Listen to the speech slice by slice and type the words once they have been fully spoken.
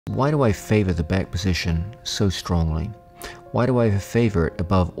Why do I favor the back position so strongly? Why do I favor it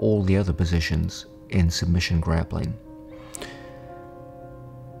above all the other positions in submission grappling?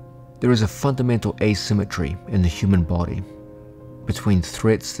 There is a fundamental asymmetry in the human body between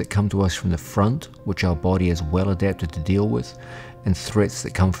threats that come to us from the front, which our body is well adapted to deal with, and threats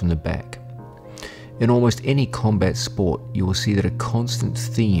that come from the back. In almost any combat sport, you will see that a constant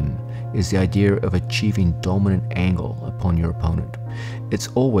theme is the idea of achieving dominant angle upon your opponent. It's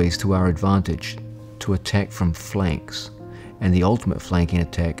always to our advantage to attack from flanks, and the ultimate flanking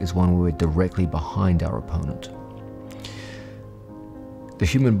attack is one where we're directly behind our opponent. The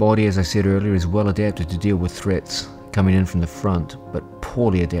human body, as I said earlier, is well adapted to deal with threats coming in from the front, but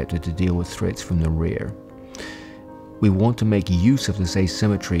poorly adapted to deal with threats from the rear. We want to make use of this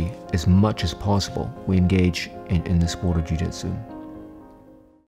asymmetry as much as possible we engage in the sport of Jiu-Jitsu.